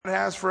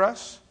has for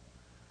us?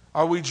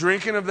 Are we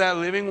drinking of that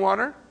living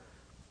water?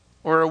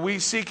 Or are we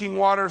seeking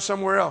water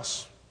somewhere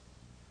else?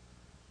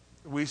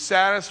 Are we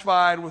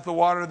satisfied with the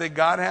water that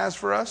God has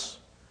for us?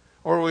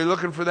 Or are we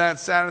looking for that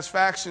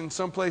satisfaction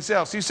someplace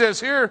else? He says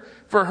here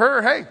for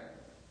her, hey,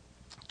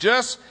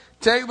 just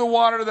take the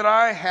water that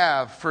I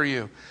have for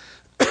you.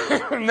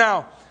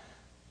 Now,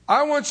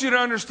 I want you to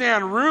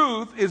understand,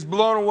 Ruth is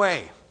blown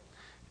away.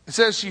 It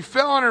says she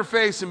fell on her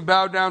face and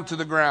bowed down to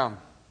the ground.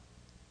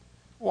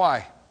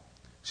 Why?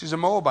 She's a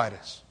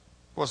Moabitess.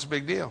 What's the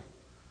big deal?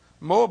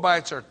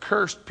 Moabites are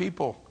cursed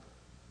people.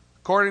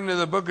 According to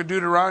the book of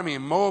Deuteronomy, a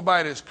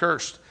Moabite is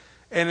cursed.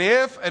 And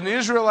if an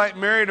Israelite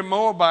married a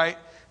Moabite,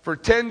 for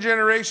 10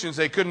 generations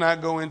they could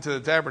not go into the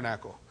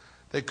tabernacle.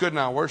 They could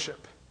not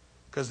worship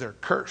because they're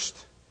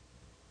cursed.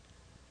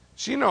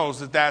 She knows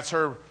that that's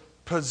her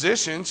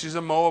position. She's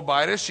a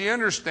Moabitess. She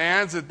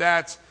understands that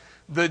that's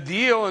the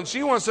deal. And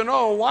she wants to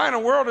know, why in the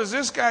world is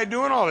this guy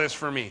doing all this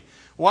for me?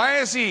 Why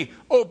has he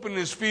opened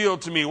his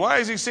field to me? Why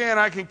is he saying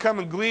I can come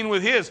and glean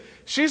with his?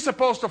 She's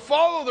supposed to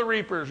follow the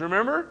reapers,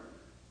 remember?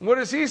 What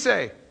does he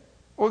say?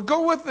 Well,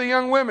 go with the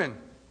young women.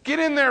 Get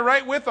in there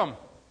right with them.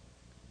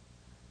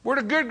 Where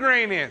the good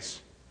grain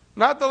is.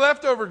 Not the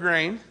leftover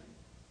grain.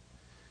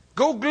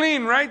 Go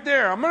glean right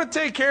there. I'm going to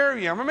take care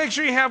of you. I'm going to make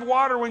sure you have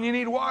water when you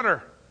need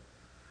water.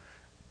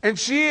 And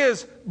she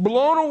is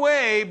blown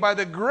away by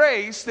the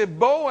grace that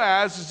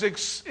Boaz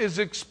is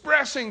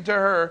expressing to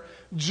her,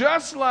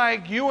 just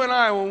like you and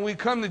I, when we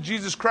come to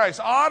Jesus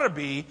Christ, ought to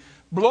be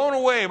blown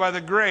away by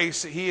the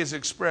grace that he is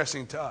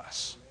expressing to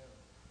us.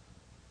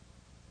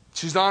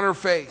 She's on her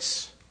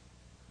face.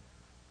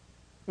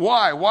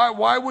 Why?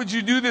 Why would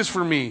you do this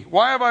for me?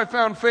 Why have I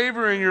found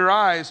favor in your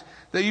eyes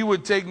that you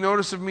would take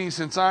notice of me,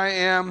 since I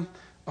am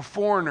a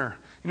foreigner?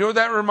 You know what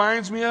that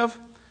reminds me of?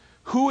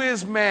 Who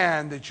is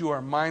man that you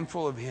are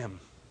mindful of him?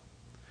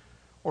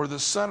 Or the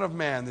Son of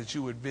Man that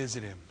you would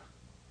visit him?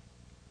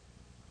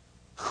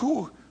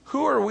 Who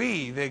are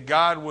we that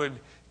God would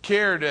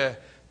care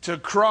to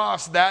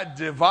cross that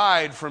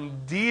divide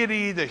from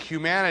deity to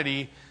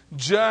humanity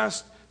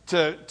just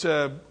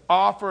to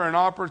offer an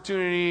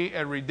opportunity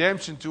and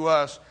redemption to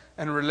us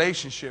and a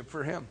relationship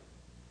for him?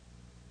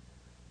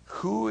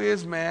 Who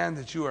is man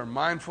that you are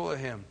mindful of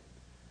him?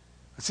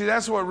 See,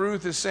 that's what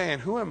Ruth is saying.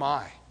 Who am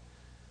I?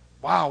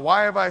 Wow,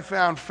 why have I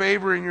found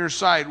favor in your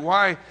sight?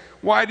 Why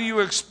do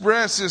you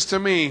express this to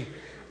me?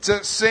 It's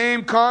that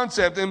same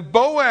concept. And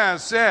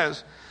Boaz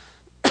says,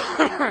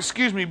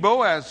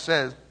 Boaz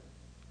says,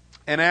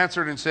 and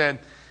answered and said,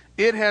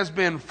 it has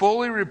been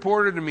fully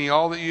reported to me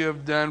all that you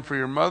have done for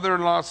your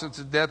mother-in-law since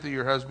the death of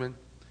your husband.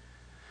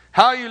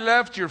 How you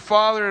left your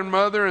father and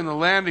mother in the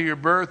land of your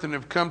birth and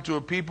have come to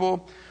a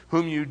people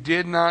whom you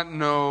did not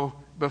know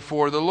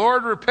before. The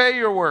Lord repay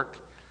your work,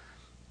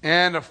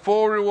 and a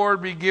full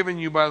reward be given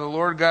you by the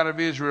Lord God of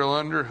Israel,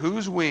 under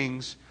whose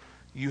wings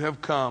you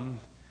have come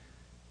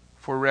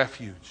for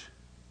refuge.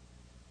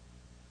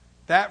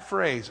 That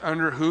phrase,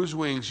 under whose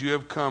wings you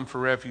have come for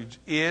refuge,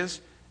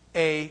 is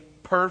a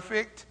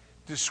perfect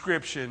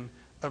description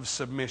of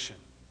submission.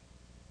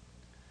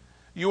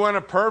 You want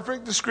a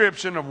perfect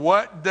description of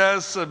what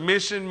does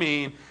submission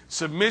mean?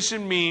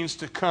 Submission means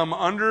to come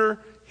under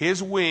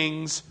his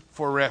wings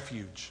for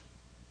refuge.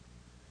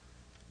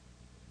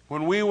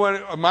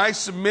 Am I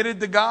submitted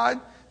to God?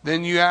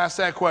 Then you ask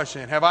that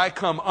question. Have I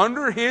come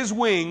under his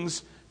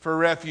wings for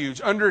refuge?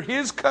 Under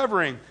his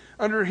covering?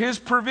 Under his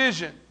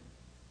provision?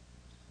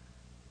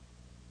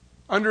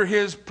 Under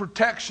his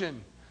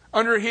protection?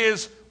 Under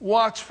his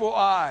watchful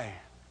eye?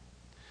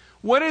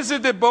 What is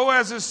it that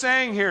Boaz is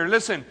saying here?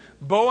 Listen,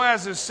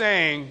 Boaz is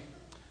saying,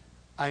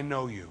 I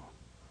know you.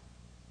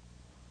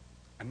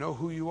 I know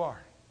who you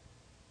are.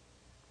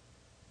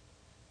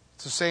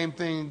 It's the same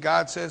thing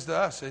God says to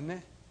us, isn't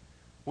it?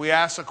 We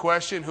ask a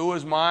question, who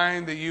is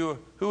man that you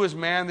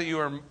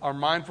are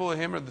mindful of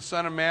him, or the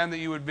Son of Man that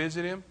you would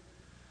visit him?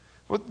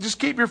 Well, just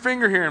keep your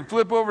finger here and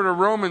flip over to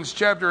Romans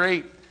chapter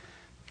 8.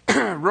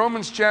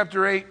 Romans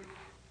chapter 8,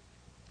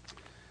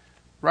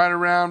 right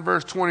around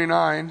verse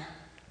 29.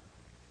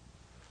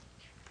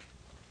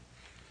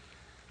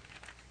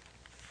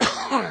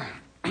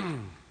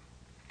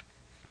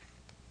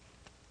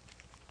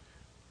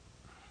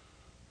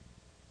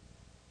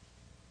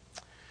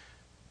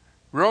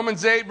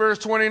 Romans 8, verse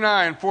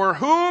 29. For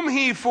whom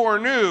he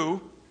foreknew,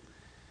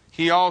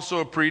 he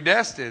also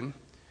predestined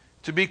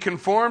to be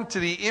conformed to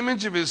the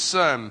image of his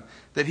Son,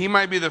 that he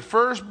might be the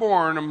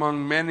firstborn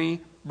among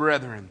many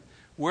brethren.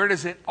 Where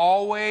does it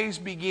always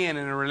begin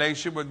in a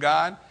relationship with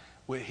God?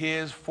 With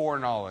his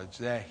foreknowledge,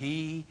 that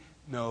he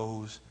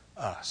knows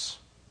us.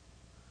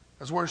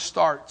 That's where it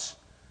starts.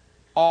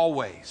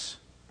 Always.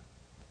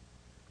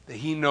 That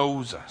he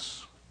knows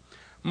us.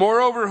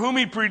 Moreover, whom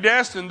he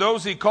predestined,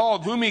 those he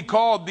called. Whom he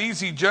called, these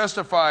he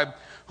justified.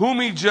 Whom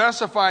he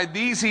justified,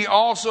 these he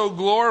also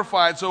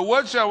glorified. So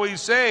what shall we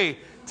say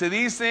to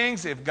these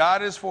things? If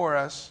God is for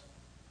us,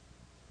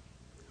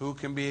 who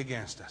can be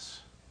against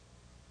us?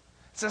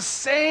 It's the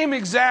same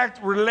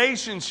exact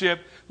relationship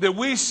that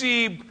we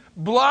see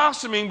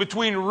blossoming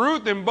between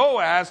Ruth and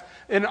Boaz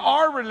in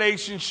our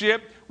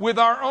relationship with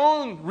our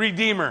own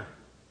Redeemer,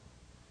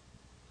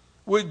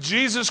 with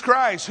Jesus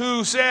Christ,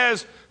 who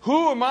says,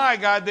 who am I,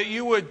 God, that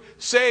you would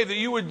say, that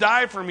you would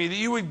die for me, that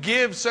you would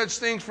give such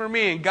things for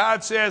me? And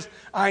God says,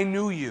 I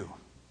knew you.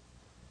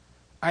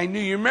 I knew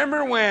you.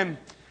 Remember when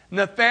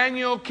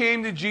Nathanael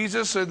came to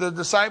Jesus, or the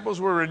disciples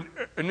were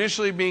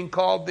initially being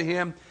called to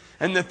him,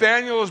 and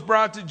Nathanael was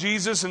brought to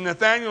Jesus, and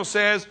Nathanael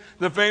says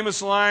the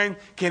famous line,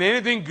 can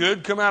anything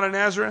good come out of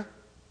Nazareth?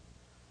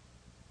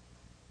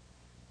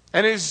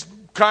 And he's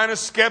kind of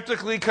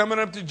skeptically coming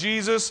up to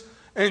Jesus,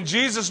 and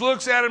Jesus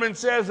looks at him and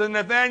says to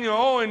Nathanael,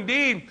 oh,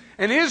 indeed,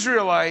 an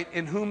Israelite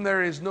in whom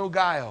there is no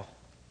guile.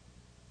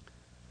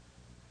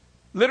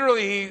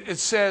 Literally, it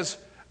says,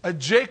 a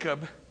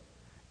Jacob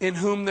in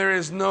whom there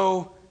is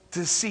no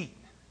deceit.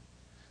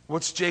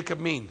 What's Jacob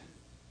mean?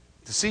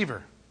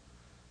 Deceiver,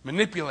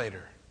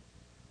 manipulator.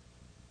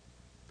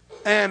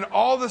 And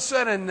all of a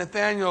sudden,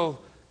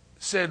 Nathanael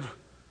said,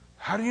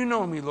 how do you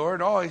know me,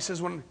 Lord? Oh, he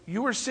says, when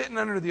you were sitting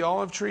under the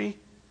olive tree,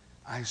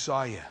 I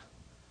saw you.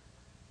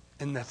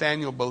 And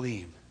Nathanael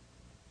believed.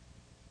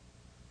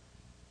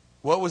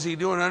 What was he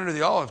doing under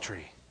the olive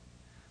tree?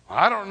 Well,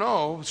 I don't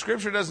know.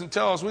 Scripture doesn't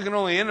tell us. We can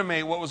only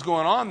intimate what was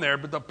going on there.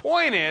 But the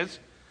point is,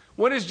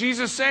 what is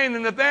Jesus saying to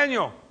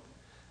Nathanael?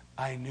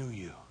 I knew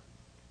you.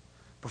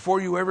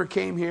 Before you ever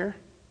came here,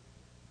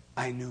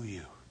 I knew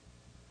you.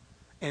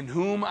 And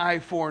whom I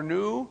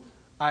foreknew,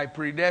 I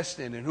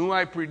predestined. And whom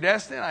I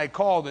predestined, I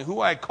called. And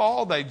who I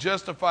called, I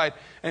justified.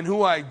 And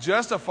who I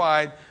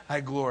justified,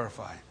 I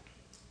glorified.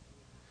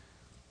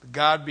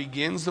 God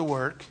begins the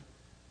work,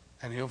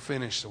 and He'll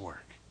finish the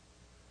work.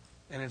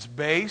 And it's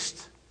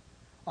based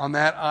on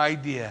that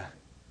idea.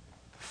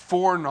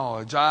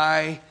 Foreknowledge.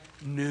 I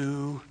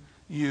knew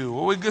you.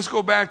 Well, we just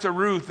go back to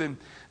Ruth and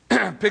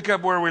pick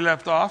up where we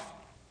left off.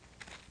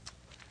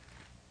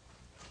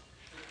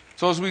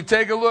 So as we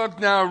take a look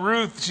now,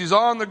 Ruth, she's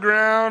on the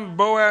ground.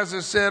 Boaz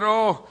has said,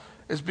 oh,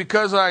 it's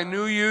because I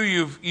knew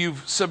you.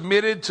 You've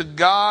submitted to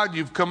God.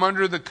 You've come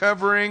under the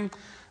covering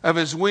of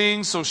His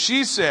wings. So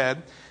she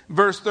said,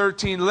 verse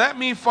 13, let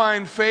me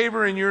find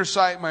favor in your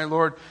sight, my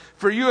Lord,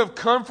 for you have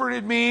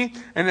comforted me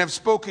and have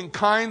spoken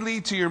kindly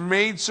to your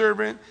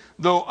maidservant,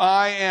 though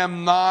I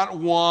am not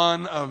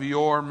one of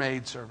your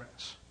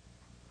maidservants.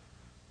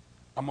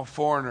 I'm a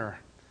foreigner.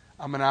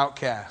 I'm an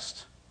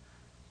outcast.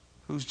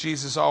 Who's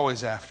Jesus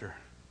always after?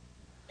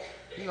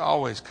 He's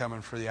always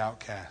coming for the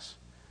outcast.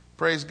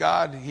 Praise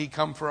God, He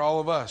come for all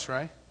of us,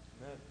 right?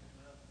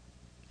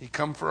 He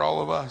come for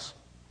all of us.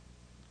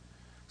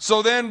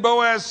 So then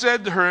Boaz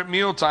said to her at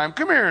mealtime,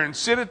 come here and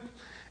sit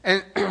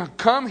and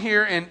come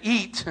here and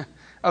eat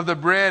of the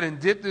bread and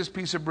dip this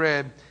piece of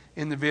bread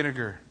in the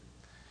vinegar.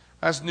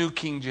 That's New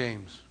King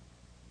James.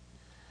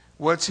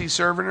 What's he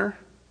serving her?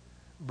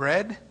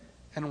 Bread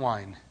and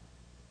wine.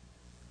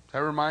 Does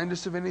that remind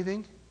us of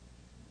anything?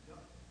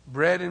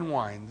 Bread and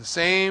wine. The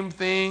same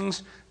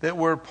things that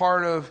were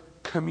part of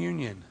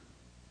communion.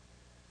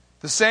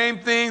 The same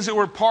things that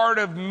were part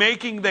of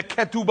making the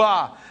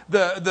ketubah,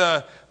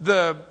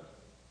 the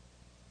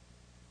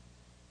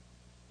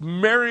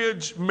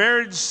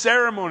marriage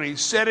ceremony,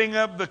 setting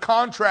up the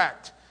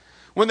contract.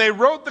 When they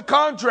wrote the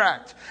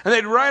contract, and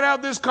they'd write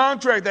out this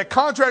contract, that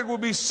contract will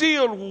be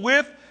sealed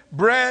with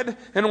bread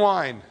and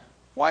wine.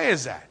 Why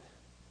is that?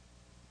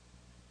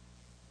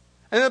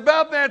 And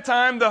about that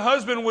time, the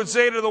husband would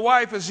say to the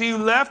wife as he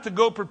left to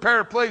go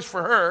prepare a place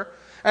for her,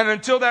 and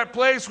until that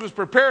place was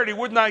prepared, he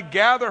would not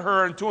gather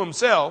her unto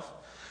himself.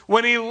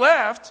 When he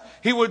left,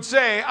 he would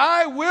say,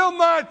 I will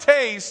not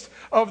taste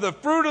of the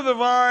fruit of the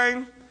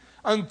vine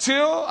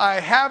until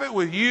I have it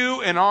with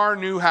you in our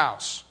new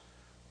house.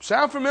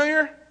 Sound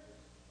familiar?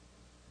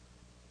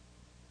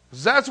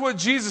 That's what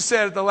Jesus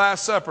said at the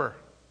Last Supper.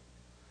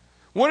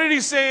 What did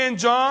He say in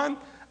John?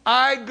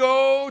 I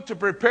go to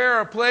prepare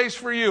a place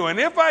for you. And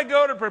if I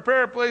go to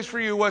prepare a place for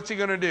you, what's He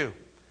going to do?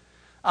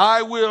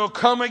 I will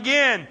come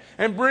again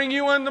and bring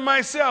you unto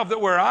myself, that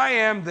where I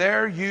am,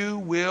 there you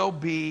will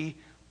be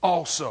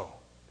also.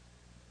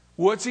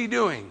 What's He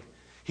doing?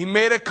 He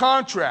made a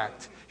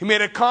contract. He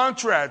made a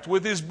contract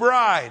with His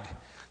bride.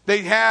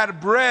 They had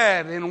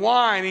bread and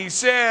wine. He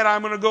said,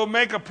 I'm going to go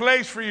make a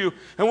place for you.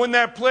 And when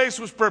that place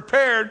was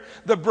prepared,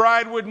 the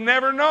bride would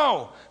never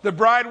know. The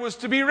bride was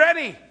to be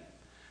ready.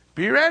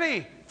 Be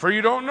ready, for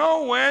you don't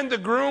know when the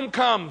groom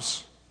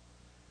comes.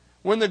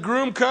 When the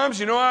groom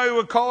comes, you know how he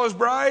would call his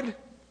bride?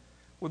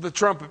 With the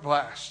trumpet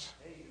blast.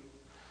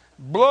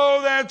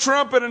 Blow that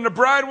trumpet, and the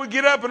bride would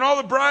get up, and all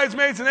the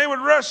bridesmaids, and they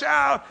would rush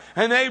out,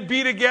 and they'd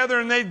be together,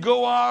 and they'd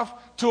go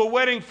off to a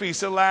wedding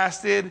feast that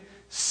lasted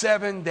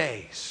 7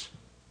 days.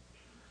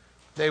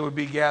 They would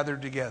be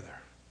gathered together.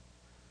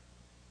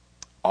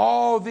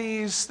 All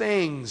these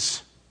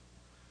things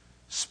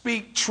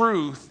speak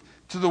truth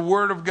to the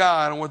Word of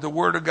God and what the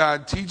Word of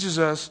God teaches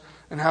us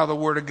and how the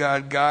Word of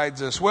God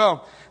guides us.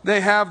 Well,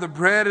 they have the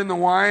bread and the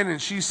wine,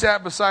 and she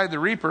sat beside the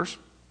reapers.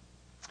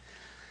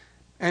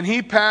 And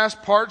he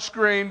passed parched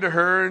grain to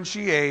her, and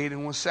she ate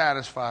and was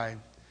satisfied.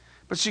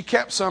 But she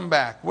kept some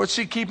back. What's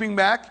she keeping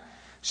back?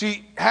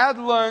 She had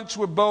lunch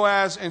with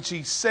Boaz and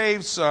she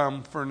saved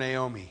some for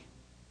Naomi.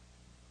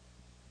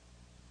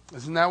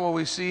 Isn't that what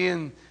we see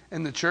in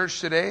the church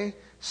today?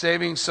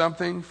 Saving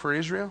something for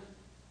Israel?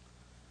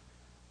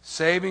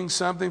 Saving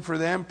something for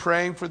them,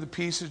 praying for the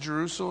peace of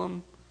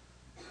Jerusalem,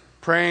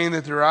 praying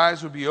that their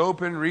eyes would be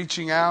open,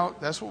 reaching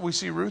out. That's what we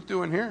see Ruth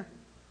doing here.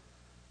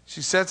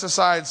 She sets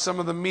aside some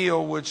of the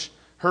meal which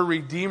her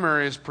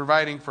Redeemer is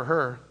providing for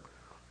her,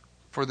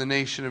 for the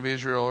nation of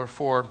Israel, or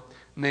for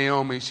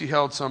Naomi. She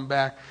held some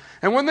back.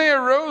 And when they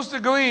arose to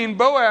glean,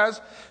 Boaz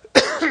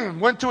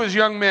went to his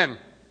young men.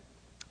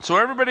 So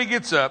everybody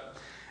gets up,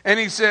 and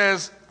he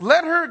says,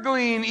 let her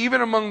glean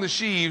even among the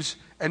sheaves,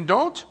 and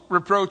don't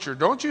reproach her.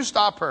 Don't you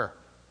stop her.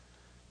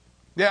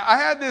 Yeah, I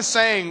had this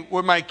saying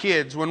with my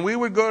kids. When we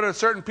would go to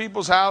certain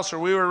people's house or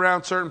we were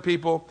around certain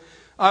people,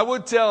 I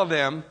would tell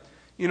them,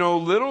 you know,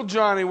 little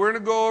Johnny, we're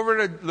going to go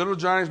over to little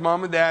Johnny's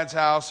mom and dad's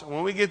house. And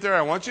when we get there,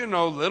 I want you to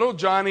know little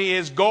Johnny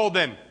is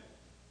golden.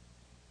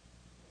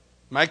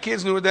 My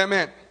kids knew what that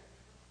meant.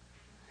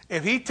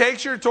 If he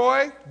takes your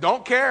toy,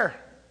 don't care.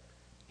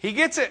 He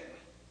gets it.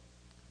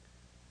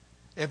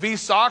 If he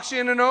socks you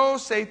in the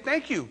nose, say,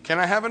 thank you. Can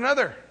I have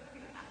another?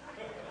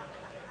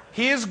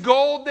 He is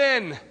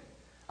golden.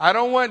 I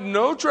don't want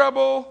no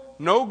trouble,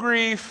 no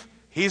grief.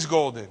 He's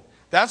golden.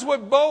 That's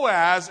what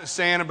Boaz is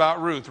saying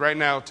about Ruth right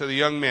now to the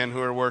young men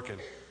who are working.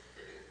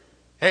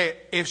 Hey,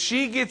 if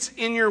she gets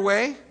in your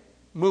way,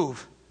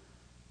 move.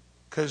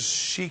 Because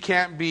she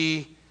can't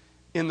be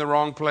in the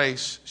wrong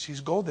place. She's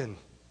golden.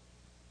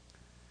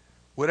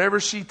 Whatever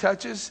she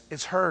touches,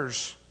 it's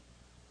hers.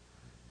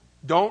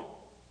 Don't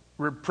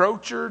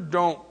reproach her.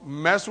 Don't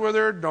mess with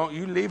her. Don't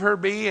you leave her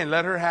be and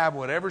let her have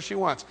whatever she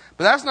wants.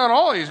 But that's not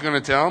all he's going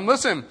to tell them.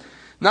 Listen,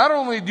 not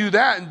only do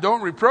that and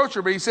don't reproach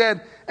her, but he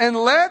said, and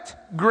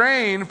let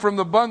grain from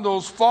the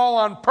bundles fall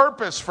on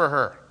purpose for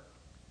her.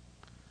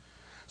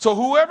 So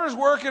whoever's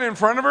working in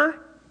front of her,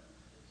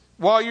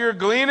 while you're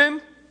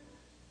gleaning,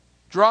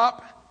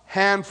 drop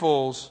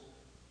handfuls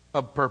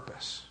of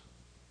purpose.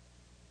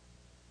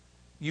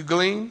 You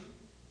glean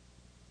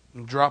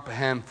and drop a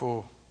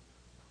handful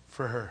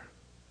for her.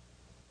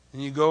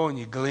 And you go and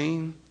you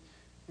glean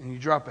and you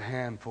drop a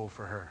handful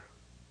for her.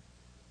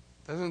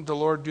 Doesn't the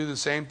Lord do the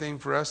same thing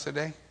for us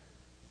today?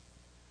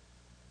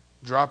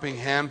 Dropping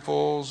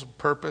handfuls of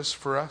purpose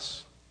for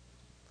us.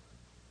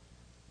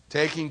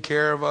 Taking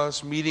care of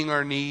us, meeting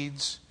our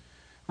needs.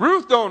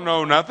 Ruth don't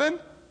know nothing.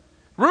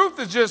 Ruth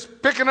is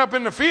just picking up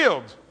in the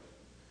field.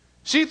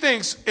 She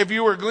thinks if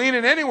you were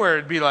gleaning anywhere,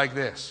 it'd be like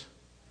this.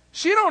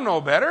 She don't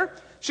know better.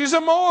 She's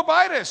a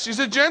Moabitess. She's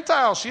a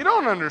Gentile. She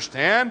don't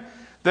understand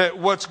that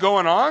what's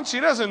going on. She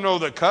doesn't know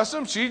the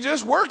customs. She's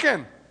just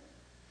working.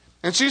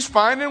 And she's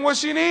finding what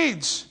she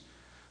needs.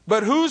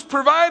 But who's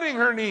providing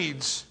her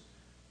needs?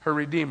 Her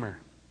Redeemer.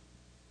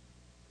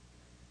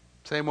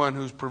 Same one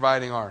who's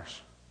providing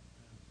ours.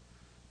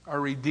 Our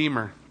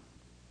Redeemer.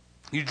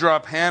 You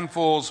drop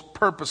handfuls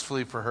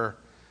purposefully for her.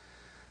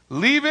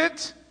 Leave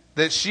it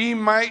that she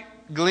might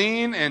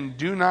glean and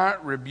do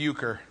not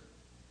rebuke her.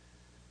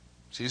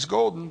 She's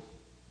golden.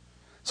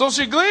 So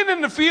she gleaned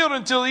in the field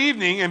until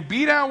evening and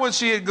beat out what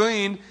she had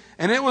gleaned,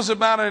 and it was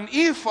about an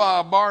ephah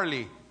of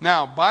barley.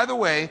 Now, by the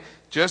way,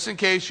 just in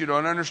case you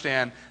don't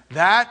understand,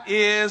 that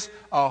is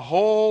a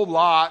whole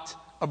lot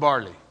of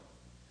barley.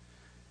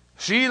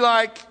 She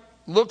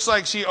looks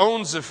like she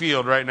owns the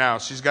field right now.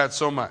 She's got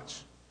so much.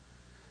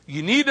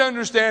 You need to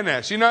understand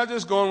that. She's not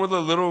just going with a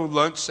little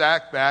lunch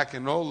sack back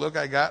and, oh, look,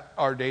 I got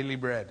our daily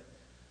bread.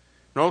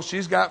 No,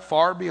 she's got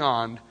far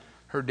beyond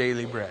her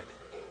daily bread.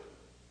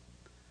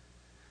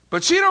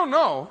 But she don't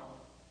know.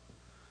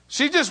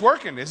 She's just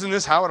working. Isn't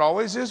this how it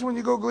always is when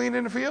you go glean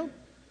in the field?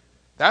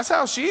 That's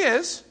how she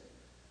is.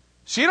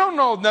 She don't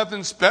know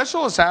nothing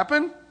special has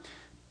happened.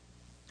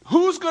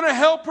 Who's going to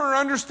help her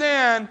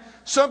understand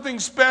something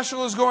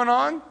special is going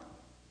on?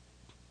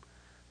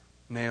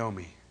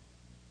 Naomi.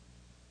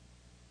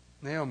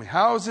 Naomi.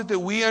 How is it that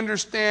we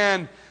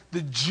understand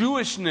the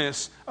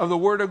Jewishness of the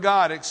Word of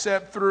God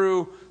except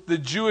through the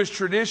Jewish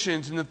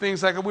traditions and the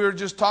things like we were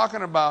just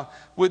talking about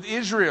with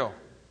Israel?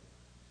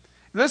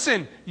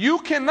 Listen, you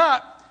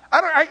cannot,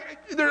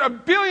 there are a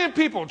billion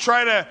people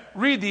try to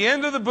read the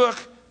end of the book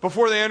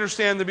before they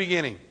understand the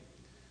beginning.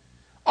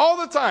 All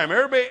the time.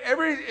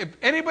 If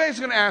anybody's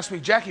going to ask me,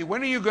 Jackie,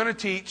 when are you going to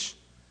teach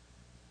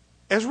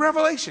as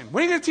Revelation?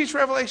 When are you going to teach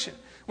Revelation?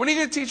 When are you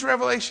going to teach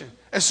Revelation?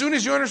 As soon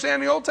as you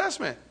understand the Old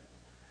Testament.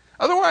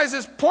 Otherwise,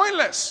 it's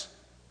pointless.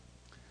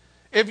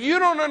 If you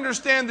don't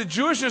understand the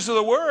Jewishness of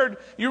the Word,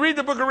 you read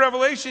the book of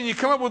Revelation, you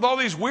come up with all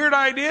these weird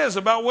ideas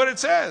about what it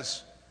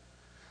says.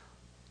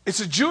 It's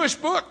a Jewish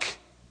book.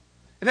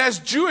 It has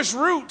Jewish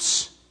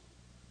roots.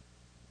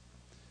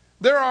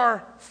 There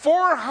are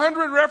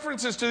 400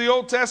 references to the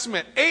Old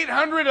Testament,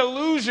 800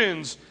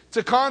 allusions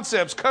to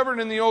concepts covered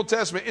in the Old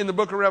Testament in the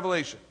book of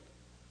Revelation.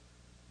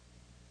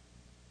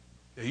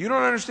 If you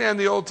don't understand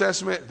the Old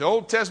Testament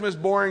is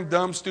boring,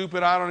 dumb,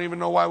 stupid, I don't even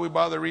know why we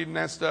bother reading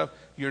that stuff,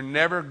 you're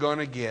never going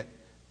to get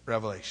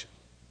Revelation.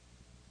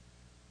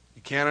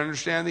 You can't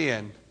understand the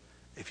end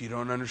if you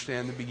don't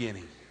understand the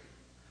beginning.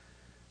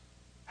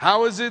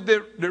 How is it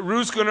that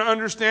Ruth's going to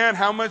understand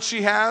how much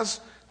she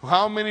has,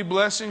 how many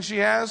blessings she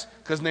has?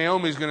 Because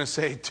Naomi's going to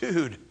say,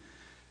 dude,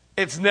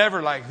 it's never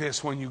like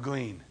this when you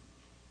glean.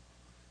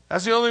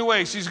 That's the only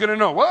way she's going to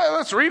know. Well,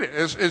 let's read it.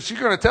 Is she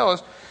going to tell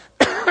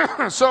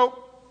us?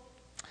 So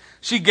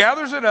she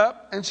gathers it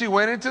up and she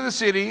went into the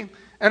city,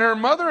 and her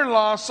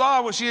mother-in-law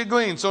saw what she had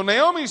gleaned. So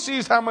Naomi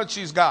sees how much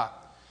she's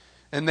got.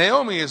 And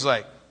Naomi is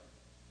like,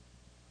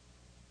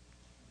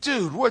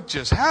 dude, what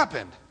just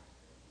happened?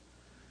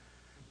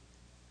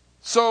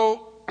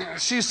 So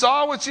she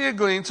saw what she had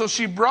gleaned. So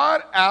she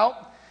brought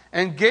out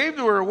and gave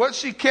to her what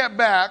she kept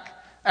back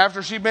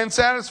after she'd been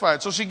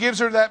satisfied. So she gives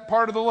her that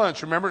part of the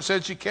lunch. Remember, it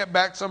said she kept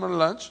back some of the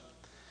lunch.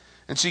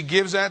 And she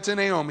gives that to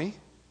Naomi.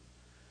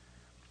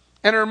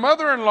 And her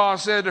mother-in-law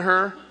said to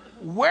her,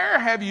 where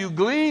have you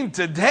gleaned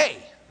today?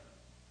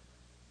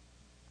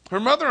 Her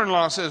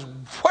mother-in-law says,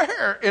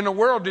 where in the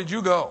world did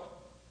you go?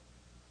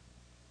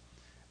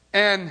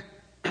 And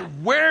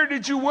where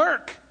did you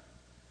work?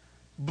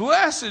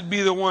 Blessed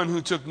be the one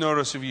who took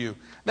notice of you.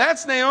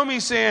 That's Naomi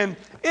saying,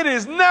 it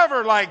is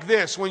never like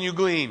this when you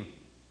glean.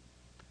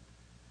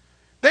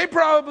 They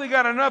probably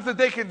got enough that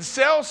they can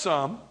sell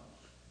some.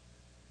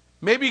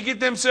 Maybe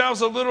get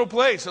themselves a little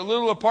place, a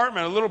little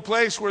apartment, a little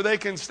place where they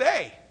can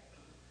stay.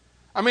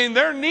 I mean,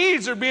 their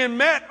needs are being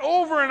met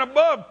over and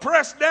above,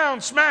 pressed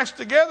down, smashed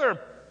together,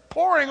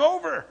 pouring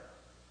over.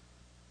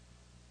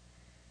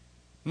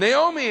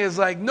 Naomi is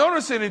like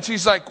noticing, and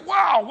she's like,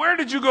 wow, where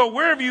did you go?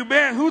 Where have you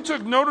been? Who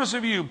took notice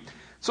of you?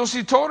 So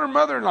she told her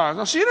mother-in-law.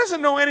 Now, she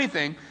doesn't know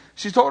anything.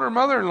 She told her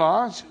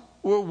mother-in-law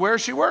where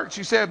she worked.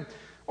 She said,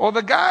 well,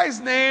 the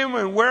guy's name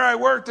and where I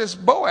worked is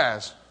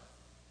Boaz.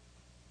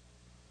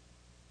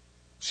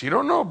 She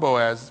don't know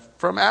Boaz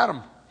from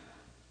Adam.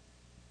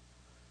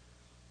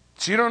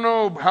 She don't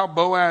know how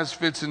Boaz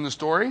fits in the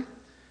story.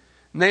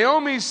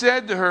 Naomi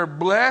said to her,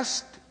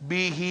 blessed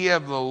be he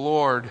of the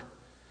Lord,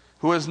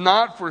 who has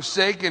not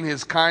forsaken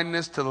his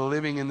kindness to the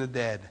living and the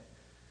dead.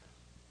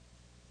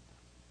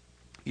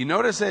 You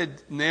notice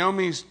that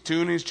Naomi's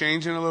tune is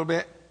changing a little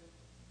bit?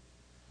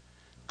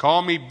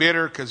 Call me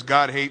bitter because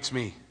God hates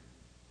me.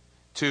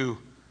 To,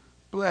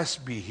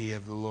 blessed be he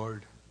of the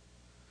Lord,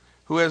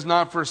 who has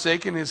not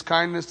forsaken his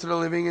kindness to the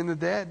living and the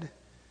dead.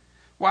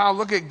 Wow,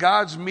 look at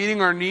God's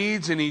meeting our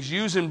needs, and he's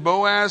using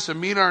Boaz to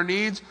meet our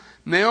needs.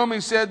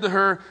 Naomi said to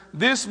her,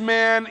 this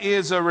man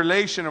is a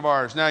relation of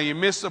ours. Now, you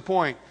missed the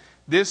point.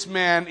 This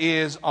man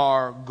is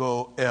our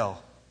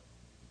Goel.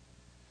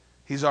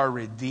 He's our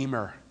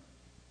Redeemer.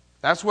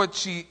 That's what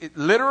she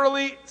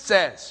literally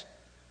says.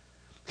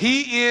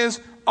 He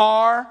is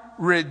our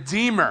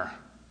Redeemer.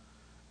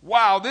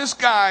 Wow, this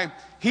guy,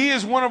 he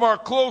is one of our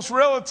close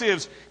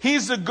relatives.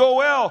 He's the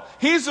Goel.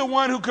 He's the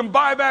one who can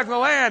buy back the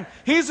land.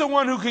 He's the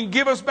one who can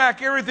give us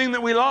back everything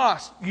that we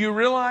lost. You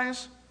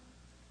realize?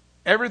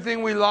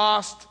 Everything we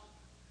lost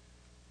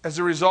as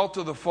a result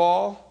of the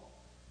fall,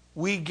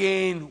 we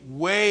gain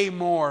way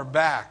more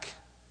back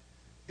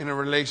in a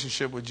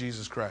relationship with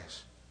Jesus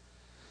Christ.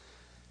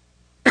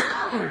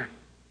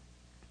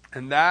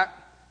 And that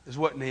is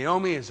what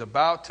Naomi is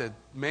about to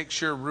make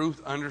sure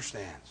Ruth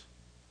understands.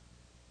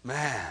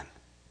 Man,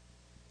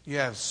 you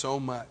have so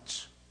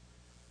much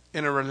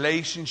in a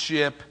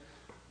relationship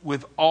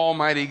with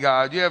Almighty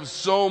God. You have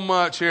so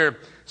much here.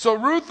 So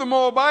Ruth the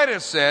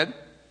Moabitess said,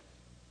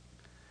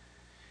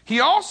 he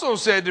also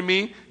said to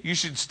me, you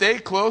should stay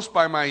close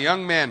by my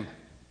young men.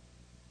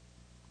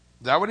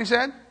 Is that what he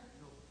said?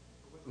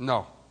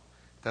 No,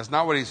 that's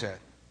not what he said.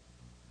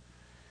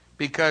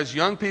 Because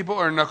young people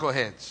are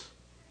knuckleheads.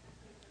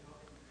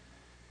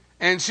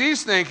 And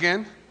she's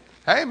thinking,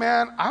 hey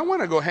man, I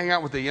want to go hang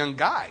out with the young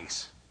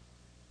guys.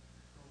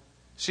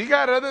 She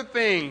got other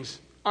things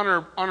on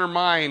her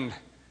mind.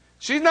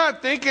 She's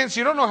not thinking,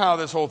 she don't know how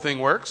this whole thing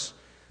works.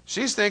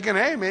 She's thinking,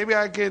 hey, maybe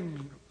I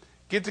could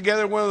get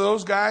together with one of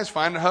those guys,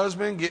 find a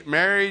husband, get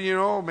married,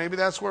 maybe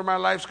that's where my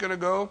life's going to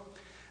go.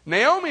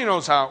 Naomi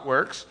knows how it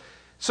works.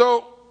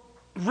 So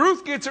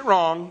Ruth gets it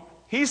wrong.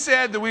 He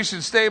said that we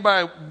should stay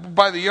by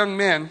the young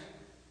men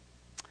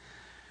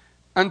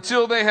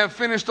until they have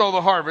finished all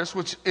the harvest,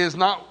 which is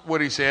not what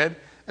he said.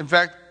 In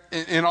fact,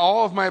 in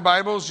all of my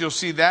Bibles, you'll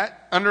see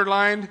that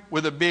underlined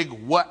with a big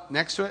what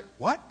next to it.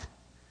 What?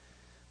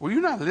 Were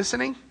you not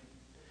listening?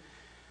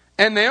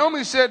 And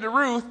Naomi said to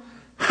Ruth,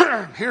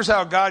 here's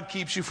how God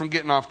keeps you from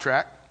getting off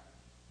track.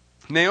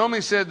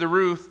 Naomi said to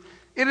Ruth,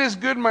 it is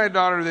good, my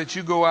daughter, that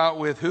you go out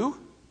with who?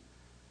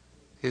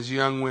 His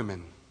young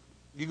women.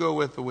 You go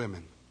with the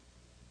women.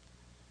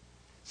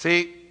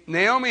 See,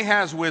 Naomi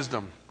has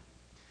wisdom.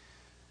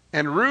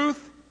 And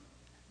Ruth,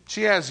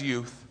 she has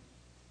youth.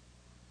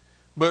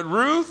 But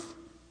Ruth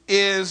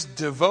is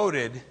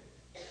devoted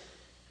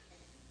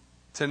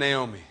to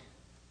Naomi.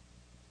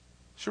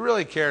 She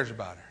really cares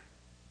about her.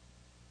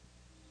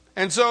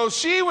 And so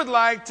she would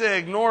like to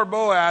ignore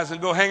Boaz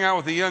and go hang out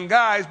with the young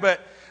guys,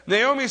 but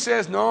Naomi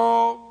says,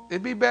 no,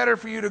 it'd be better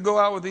for you to go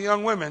out with the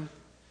young women.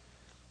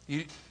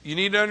 You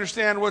need to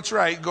understand what's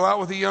right. Go out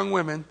with the young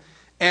women.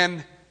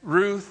 And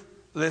Ruth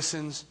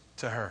listens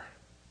to her.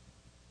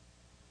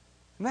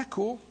 Isn't that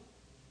cool?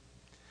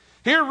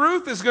 Here,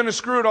 Ruth is going to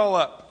screw it all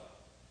up.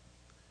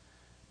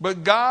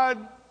 But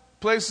God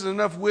places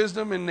enough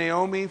wisdom in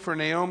Naomi for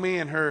Naomi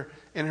in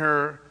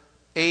her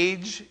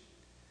age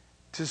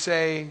to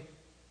say,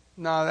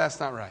 no, that's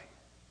not right.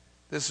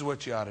 This is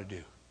what you ought to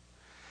do.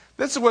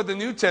 This is what the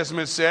New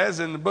Testament says.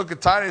 In the book of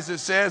Titus, it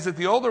says that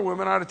the older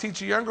women ought to teach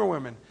the younger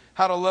women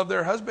how to love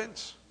their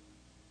husbands.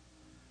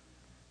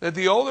 That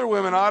the older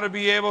women ought to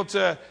be able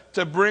to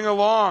bring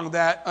along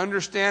that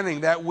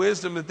understanding, that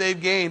wisdom that they've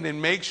gained,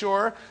 and make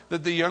sure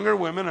that the younger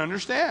women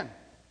understand.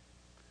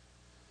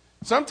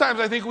 Sometimes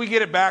I think we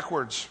get it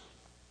backwards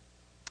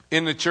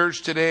in the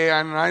church today,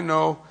 and I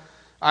know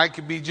I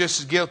could be just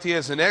as guilty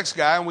as the next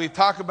guy. And we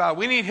talk about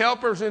we need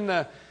helpers in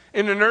the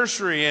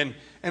nursery,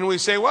 and we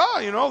say,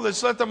 well,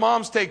 let's let the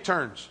moms take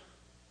turns.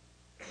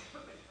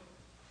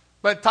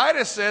 But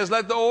Titus says,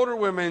 let the older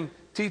women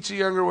teach the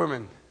younger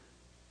women.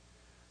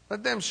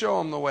 Let them show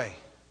them the way.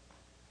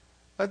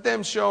 Let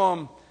them show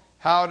them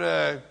how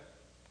to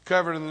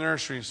cover the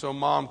nursery so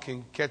mom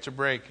can catch a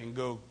break and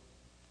go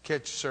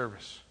catch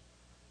service.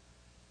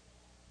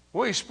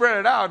 Well, you spread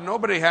it out.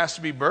 Nobody has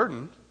to be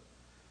burdened.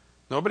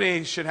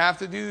 Nobody should have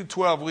to do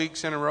 12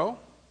 weeks in a row.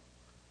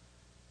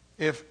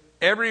 If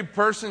every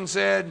person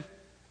said,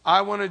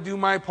 I want to do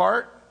my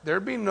part,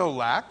 there'd be no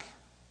lack.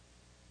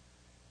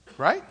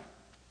 Right?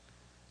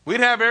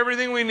 We'd have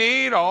everything we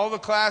need. All the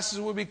classes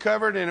would be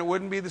covered, and it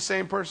wouldn't be the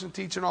same person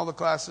teaching all the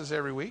classes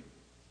every week.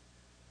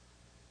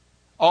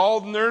 All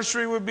the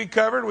nursery would be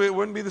covered. It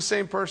wouldn't be the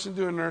same person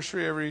doing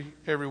nursery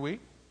every week.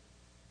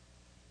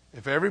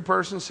 If every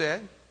person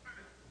said,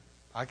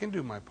 I can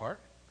do my part.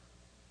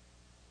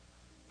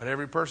 But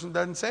every person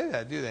doesn't say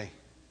that, do they?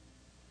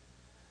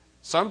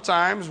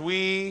 Sometimes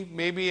we,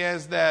 maybe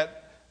as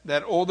that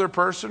older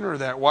person or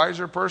that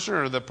wiser person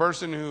or the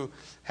person who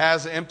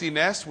has an empty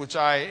nest, which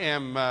I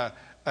am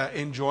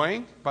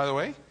enjoying, by the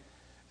way.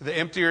 The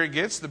emptier it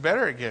gets, the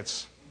better it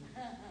gets.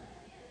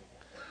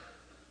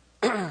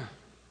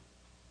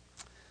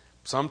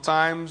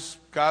 Sometimes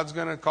God's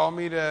going to call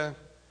me to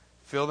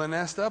fill the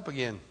nest up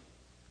again.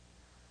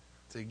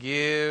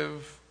 To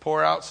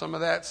pour out some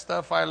of that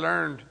stuff I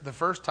learned the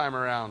first time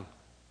around.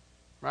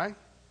 Right?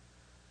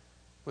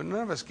 But none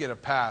of us get a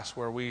pass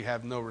where we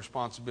have no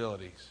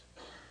responsibilities.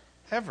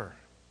 Ever.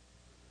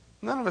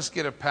 None of us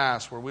get a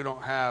pass where we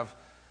don't have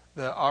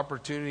the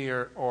opportunity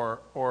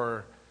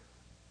or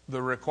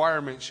the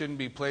requirement shouldn't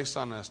be placed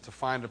on us to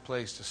find a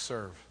place to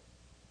serve.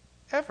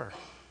 Ever.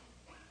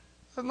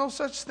 There's no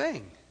such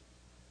thing.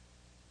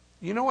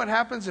 You know what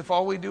happens if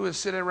all we do is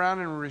sit around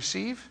and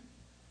receive?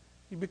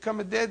 You become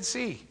a Dead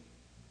Sea.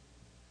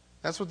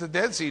 That's what the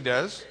Dead Sea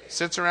does.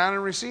 Sits around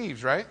and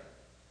receives, right?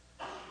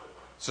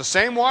 It's the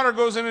same water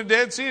goes in the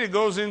Dead Sea that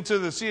goes into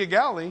the Sea of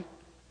Galilee.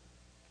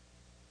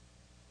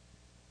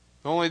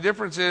 The only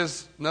difference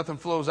is nothing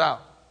flows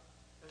out.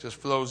 It just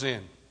flows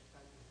in.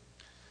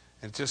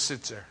 And it just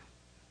sits there.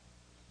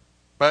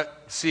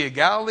 But Sea of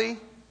Galilee,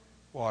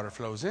 water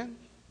flows in.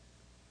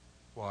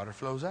 Water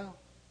flows out.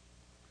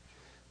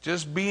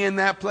 Just be in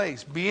that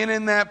place. Being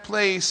in that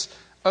place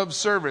of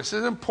service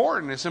is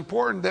important. It's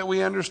important that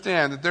we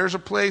understand that there's a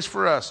place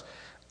for us.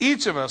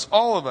 Each of us,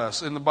 all of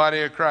us in the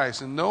body of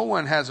Christ. And no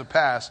one has a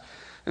pass.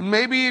 And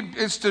maybe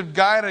it's to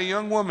guide a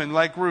young woman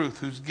like Ruth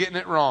who's getting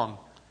it wrong.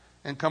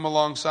 And come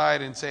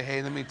alongside and say,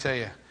 hey, let me tell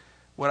you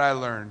what I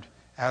learned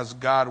as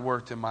God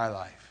worked in my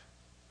life.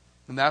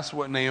 And that's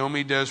what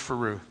Naomi does for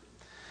Ruth.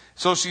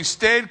 So she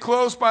stayed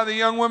close by the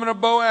young women of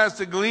Boaz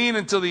to glean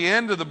until the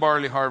end of the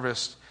barley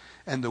harvest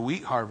and the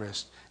wheat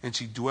harvest. And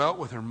she dwelt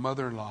with her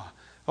mother-in-law.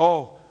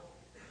 Oh,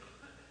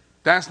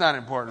 that's not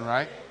important,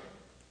 right?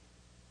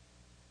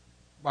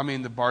 I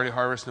mean, the barley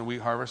harvest and the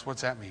wheat harvest,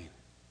 what's that mean?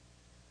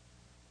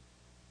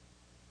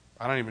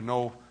 I don't even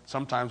know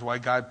sometimes why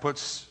God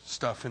puts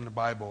stuff in the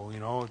Bible.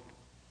 It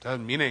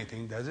doesn't mean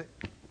anything, does it?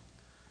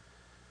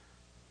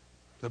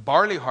 The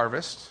barley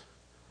harvest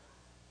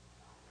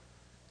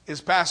is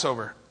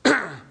Passover.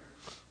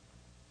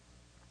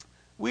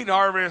 Wheat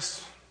harvest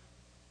is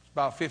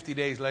about 50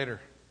 days later.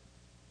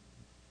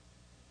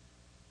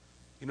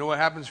 You know what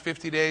happens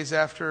 50 days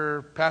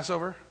after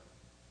Passover?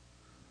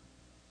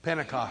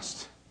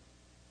 Pentecost.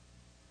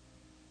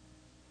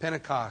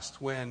 Pentecost,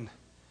 when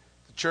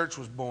the church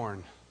was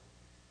born.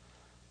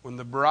 When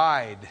the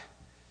bride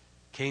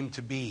came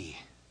to be.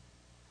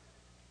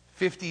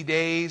 50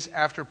 days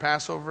after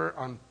Passover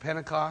on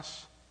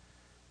Pentecost,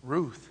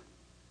 Ruth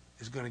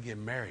is going to get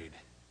married.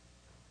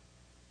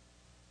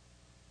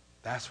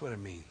 That's what it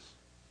means.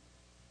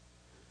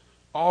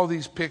 All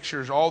these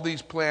pictures, all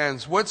these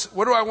plans. What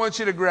do I want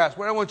you to grasp?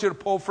 What do I want you to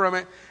pull from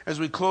it as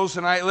we close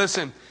tonight?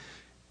 Listen,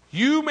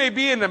 you may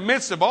be in the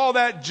midst of all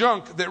that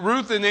junk that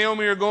Ruth and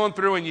Naomi are going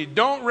through, and you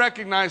don't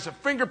recognize the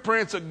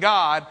fingerprints of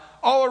God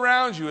all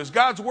around you as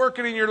God's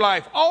working in your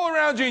life, all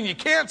around you, and you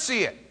can't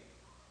see it.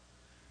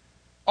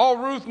 All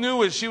Ruth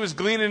knew is she was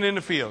gleaning in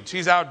the field.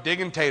 She's out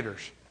digging taters.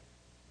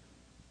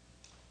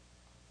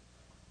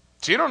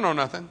 She don't know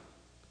nothing.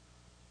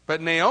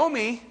 But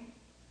Naomi,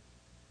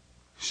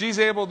 she's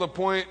able to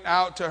point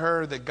out to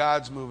her that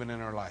God's moving in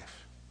her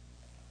life.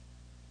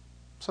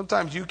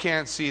 Sometimes you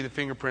can't see the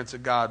fingerprints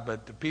of God,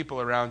 but the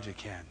people around you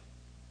can.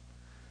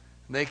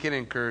 And they can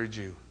encourage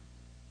you.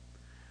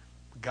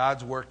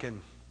 God's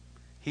working.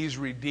 He's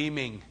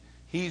redeeming.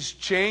 He's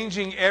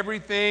changing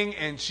everything,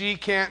 and she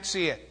can't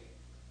see it.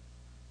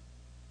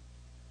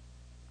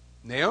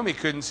 Naomi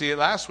couldn't see it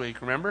last week,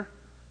 remember?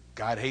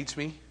 God hates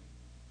me.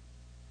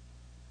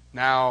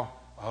 Now,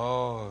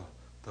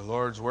 the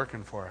Lord's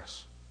working for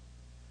us.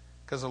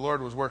 Because the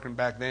Lord was working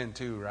back then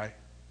too, right?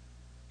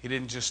 He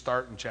didn't just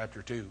start in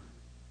chapter 2.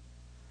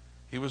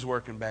 He was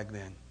working back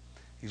then.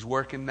 He's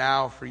working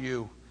now for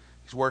you.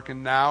 He's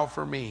working now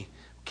for me.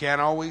 Can't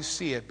always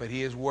see it, but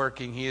He is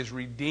working. He is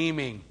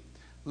redeeming.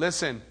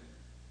 Listen,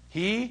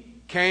 He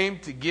came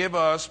to give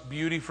us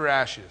beauty for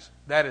ashes.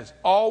 That is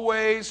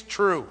always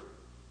true.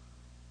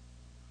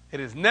 It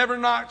is never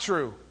not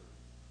true.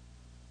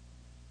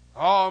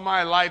 Oh,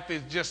 my life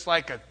is just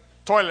like a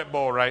toilet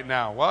bowl right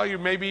now. Well,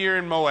 maybe you're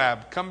in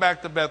Moab. Come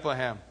back to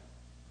Bethlehem.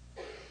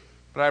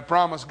 But I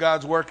promise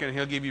God's working.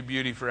 He'll give you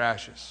beauty for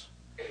ashes.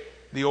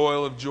 The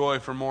oil of joy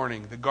for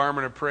mourning. The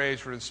garment of praise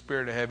for the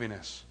spirit of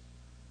heaviness.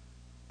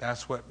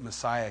 That's what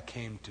Messiah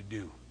came to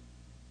do.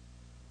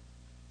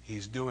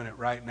 He's doing it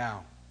right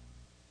now.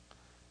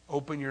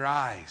 Open your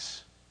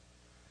eyes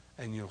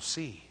and you'll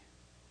see.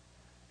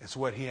 It's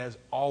what He has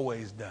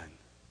always done.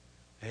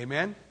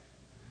 Amen?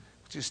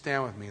 Would you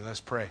stand with me? Let's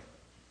pray.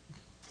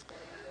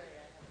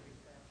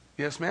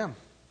 Yes, ma'am.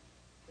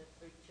 The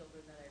 3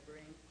 children that I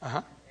bring. Uh-huh.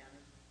 And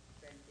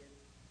grandkids.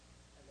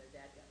 Their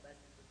dad got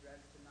busted for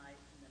drugs tonight,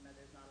 and their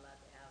mother's not allowed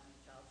to have them.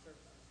 Child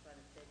Services is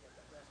trying to take it,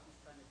 but Rusty's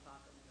trying to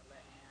talk them into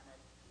letting Hannah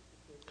keep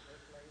the kids at her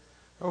place.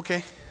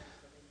 Okay.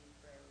 So they need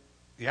prayers.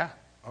 Yeah.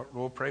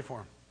 We'll pray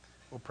for them.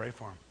 We'll pray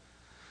for them.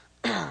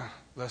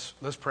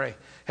 Let's pray.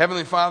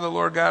 Heavenly Father,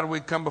 Lord God, we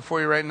come before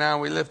you right now.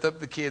 We lift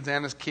up the kids,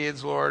 Anna's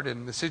kids, Lord,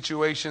 and the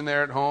situation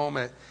there at home.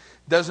 It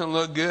doesn't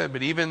look good,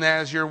 but even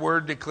as your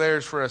word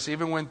declares for us,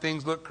 even when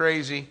things look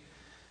crazy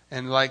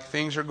and like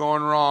things are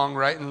going wrong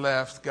right and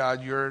left,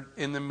 God, you're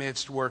in the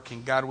midst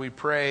working. God, we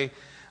pray,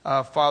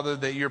 Father,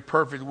 that your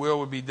perfect will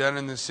would be done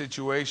in this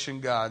situation,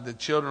 God. The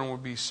children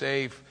would be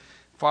safe.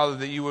 Father,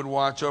 that you would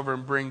watch over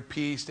and bring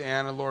peace to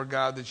Anna, Lord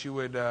God, that you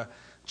would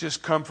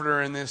just comfort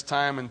her in this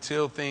time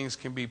until things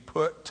can be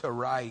put to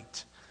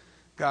right.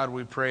 God,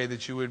 we pray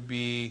that you would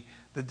be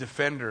the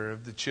defender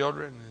of the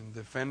children and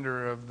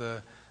defender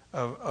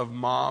of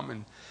mom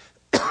and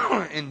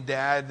and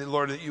dad,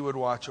 Lord, that you would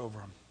watch over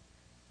them.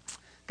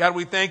 God,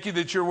 we thank you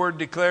that your word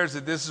declares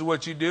that this is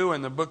what you do,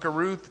 and the book of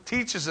Ruth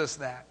teaches us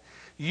that.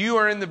 You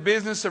are in the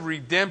business of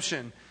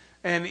redemption,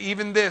 and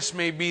even this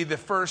may be the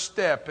first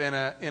step in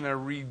a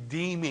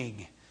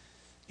redeeming,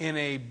 in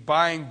a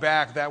buying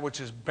back that which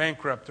is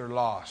bankrupt or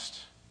lost,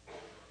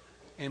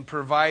 in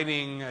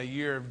providing a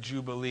year of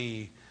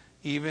jubilee,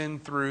 even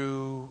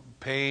through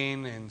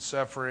pain and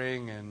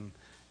suffering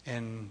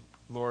and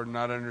Lord,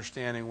 not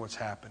understanding what's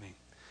happening.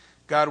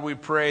 God, we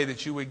pray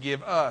that you would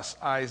give us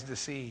eyes to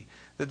see,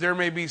 that there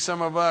may be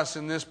some of us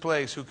in this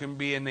place who can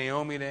be a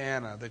Naomi to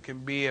Anna, that can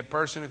be a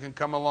person who can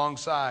come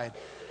alongside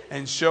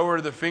and show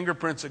her the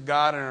fingerprints of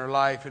God in her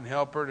life and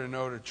help her to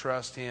know to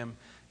trust Him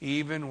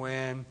even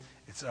when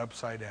it's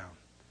upside down.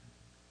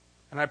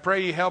 And I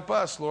pray you help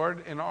us,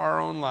 Lord, in our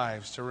own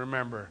lives to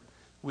remember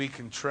we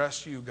can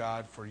trust you,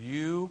 God, for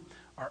you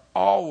are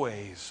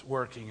always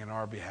working in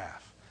our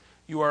behalf.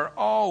 You are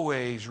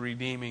always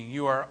redeeming.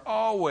 You are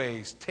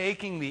always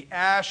taking the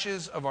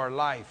ashes of our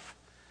life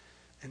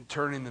and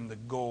turning them to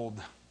gold.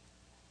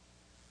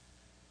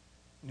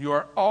 You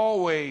are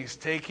always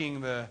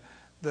taking the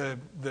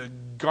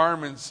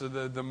garments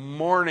of the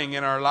mourning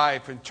in our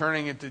life and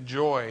turning it to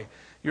joy.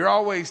 You're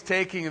always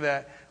taking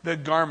the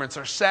garments,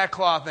 our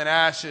sackcloth and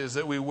ashes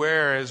that we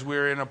wear as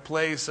we're in a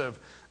place of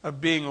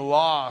being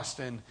lost,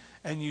 and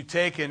you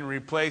take it and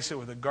replace it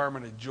with a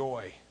garment of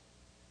joy.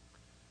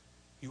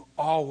 You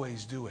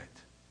always do it.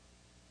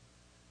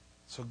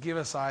 So give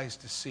us eyes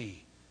to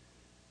see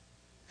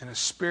and a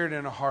spirit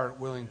and a heart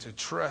willing to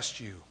trust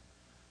you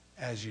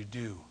as you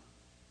do.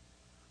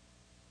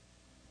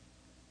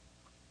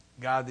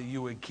 God, that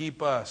you would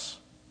keep us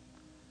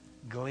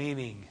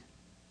gleaning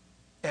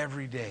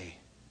every day,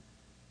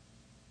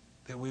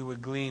 that we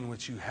would glean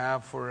what you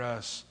have for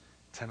us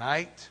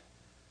tonight,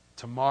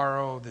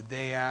 tomorrow, the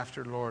day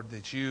after, Lord,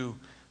 that you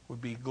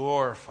would be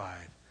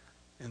glorified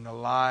in the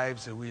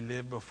lives that we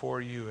live before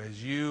you,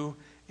 as you,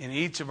 in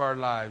each of our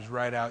lives,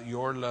 write out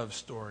your love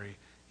story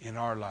in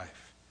our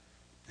life.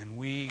 And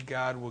we,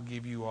 God, will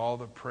give you all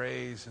the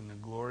praise and the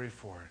glory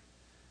for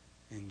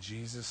it. In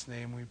Jesus'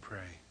 name we pray.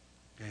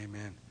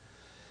 Amen.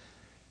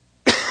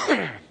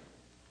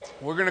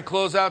 We're going to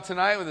close out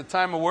tonight with a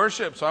time of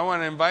worship, so I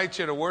want to invite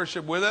you to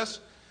worship with us.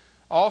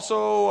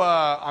 Also,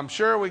 I'm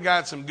sure we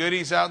got some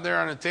goodies out there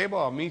on the table.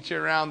 I'll meet you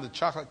around the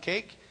chocolate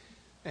cake,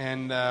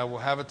 and we'll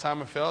have a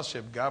time of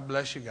fellowship. God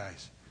bless you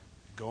guys.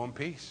 Go in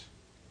peace.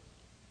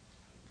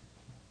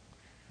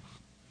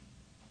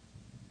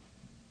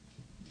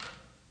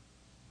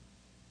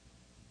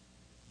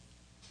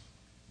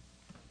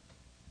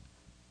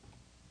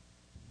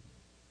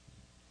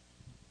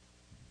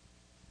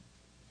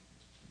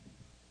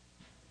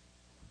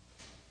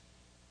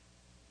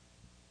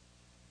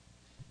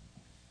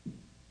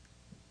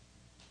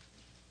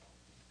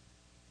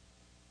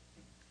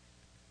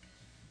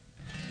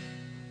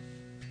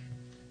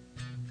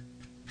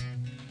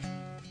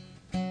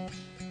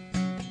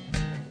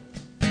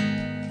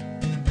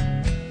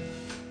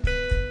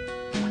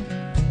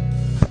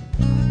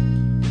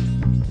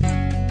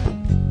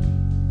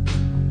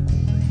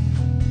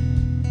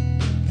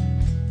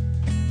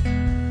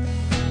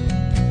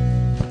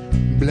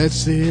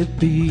 Blessed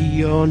be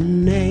your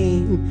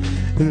name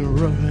in a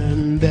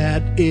land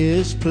that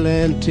is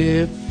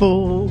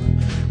plentiful,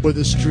 where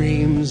the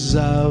streams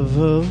of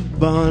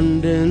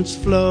abundance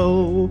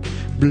flow.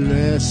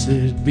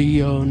 Blessed be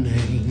your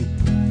name.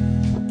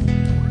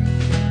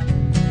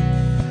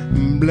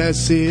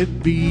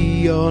 Blessed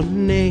be your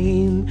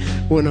name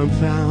when I'm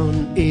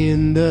found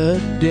in the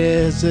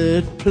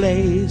desert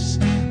place,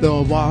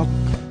 though I walk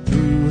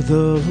through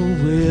the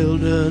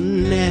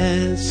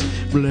wilderness.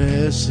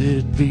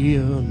 Blessed be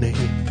your name.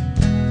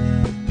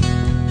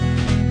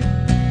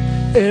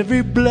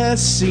 Every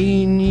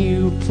blessing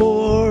you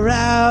pour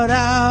out,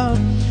 I'll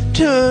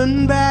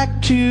turn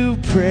back to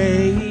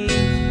praise.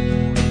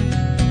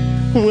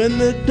 When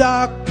the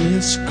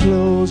darkness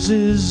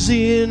closes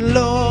in,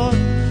 Lord,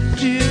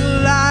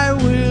 till I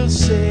will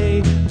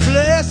say,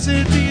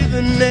 blessed be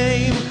the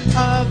name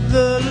of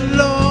the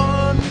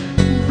Lord.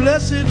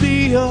 Blessed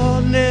be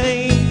your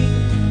name.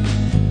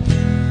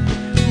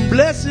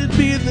 Blessed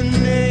be the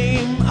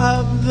name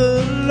of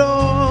the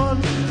Lord.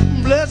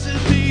 Blessed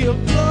be your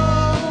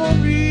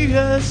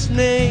glorious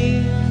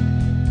name.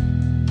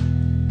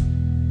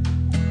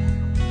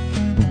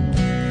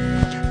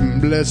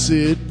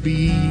 Blessed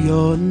be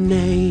your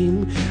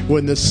name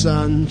when the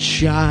sun's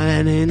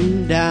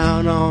shining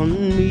down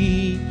on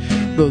me,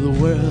 though the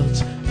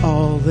world's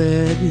all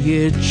that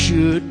it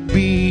should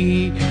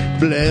be.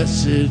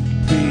 Blessed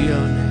be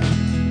your name.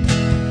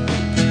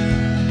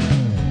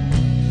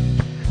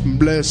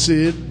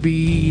 Blessed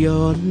be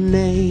your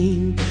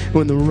name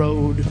when the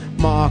road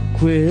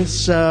marked with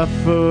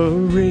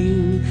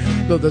suffering,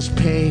 though there's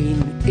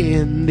pain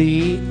in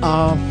the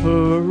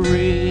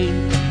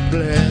offering.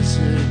 Blessed.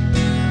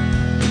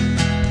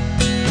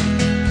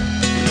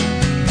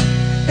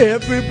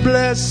 Every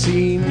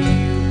blessing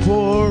you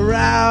pour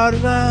out,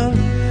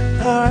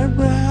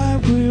 I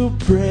will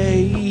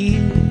praise.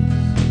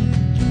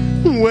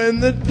 When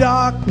the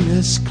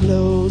darkness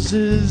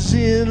closes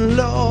in,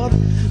 Lord,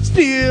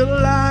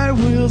 still I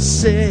will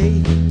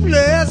say,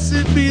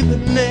 blessed be the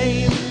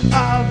name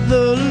of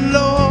the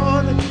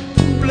Lord.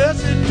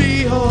 Blessed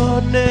be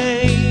your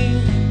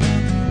name.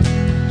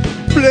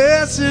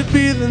 Blessed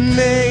be the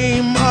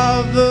name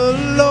of the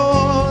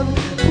Lord.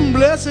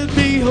 Blessed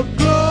be your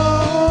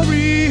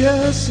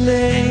glorious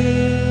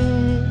name.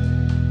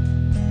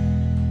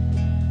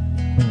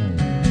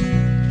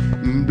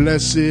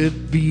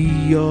 Blessed be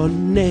your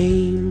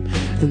name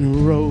in the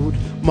road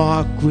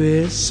marked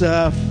with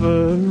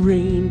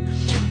suffering,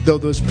 though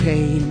there's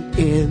pain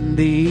in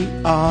the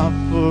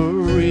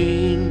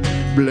offering.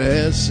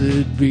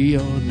 Blessed be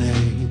your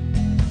name.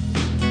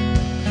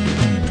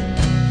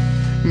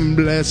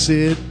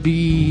 Blessed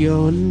be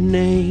your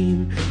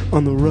name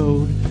on the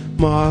road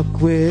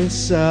marked with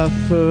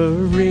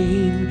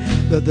suffering,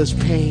 though there's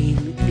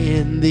pain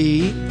in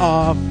the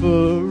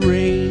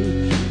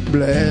offering.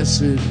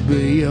 Blessed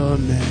be your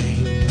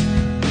name.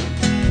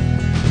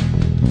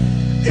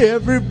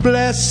 Every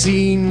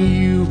blessing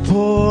you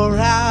pour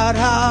out,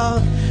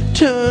 I'll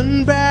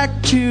turn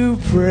back to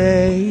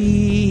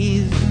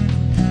praise.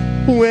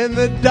 When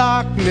the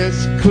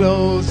darkness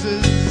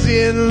closes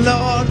in,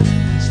 Lord,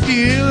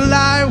 still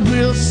I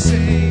will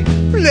say,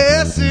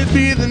 blessed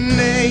be the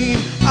name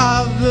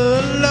of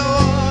the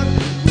Lord.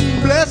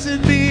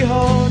 Blessed be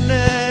your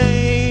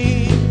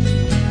name.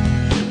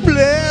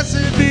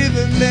 Blessed be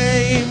the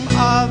name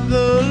of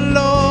the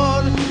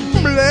Lord.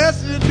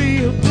 Blessed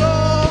be your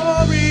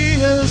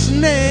glorious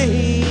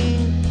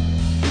name.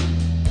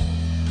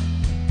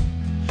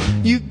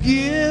 You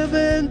give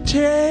and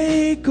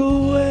take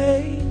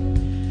away.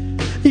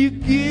 You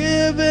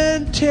give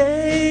and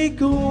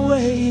take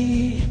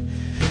away.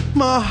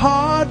 My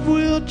heart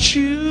will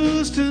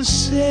choose to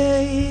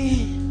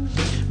say,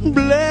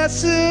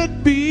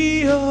 blessed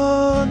be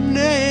your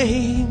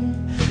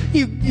name.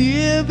 You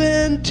give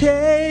and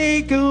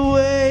take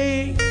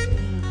away.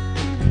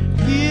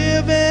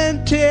 Give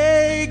and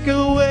take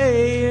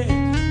away.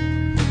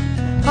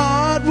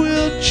 Heart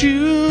will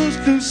choose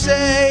to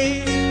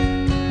say,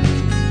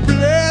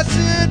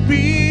 blessed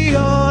be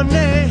your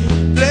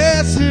name.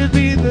 Blessed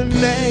be the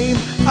name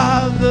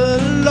of the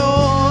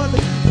Lord.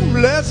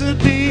 Blessed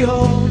be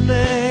your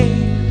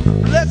name.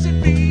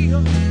 Blessed be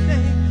your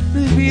name.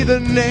 Blessed be the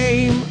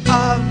name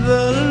of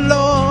the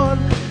Lord.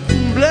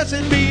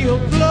 Blessed be your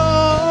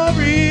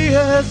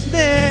glorious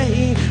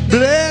name.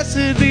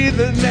 Blessed be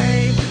the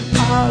name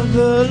of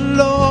the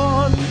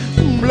Lord.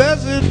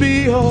 Blessed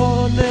be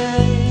your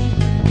name.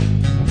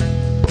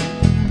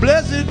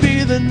 Blessed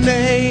be the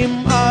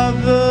name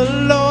of the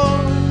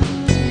Lord.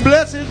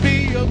 Blessed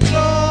be your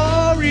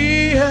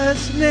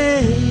glorious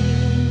name.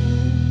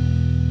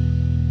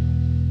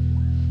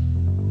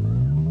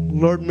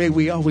 Lord, may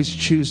we always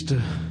choose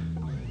to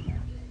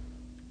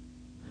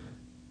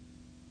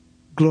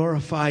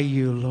glorify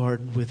you,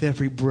 Lord, with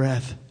every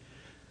breath,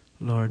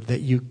 Lord,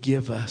 that you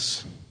give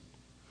us.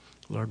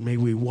 Lord, may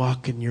we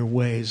walk in your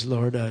ways,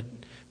 Lord.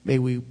 May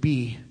we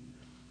be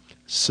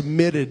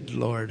submitted,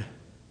 Lord,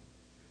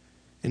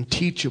 and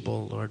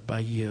teachable, Lord, by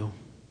you.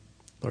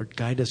 Lord,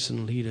 guide us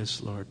and lead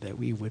us, Lord, that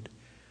we would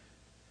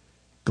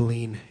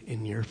glean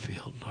in your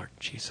field, Lord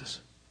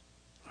Jesus.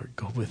 Lord,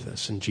 go with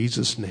us. In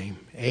Jesus' name,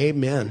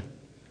 amen.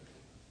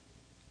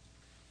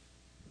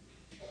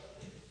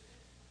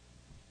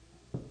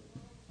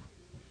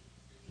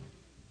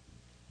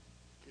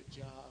 Good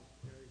job.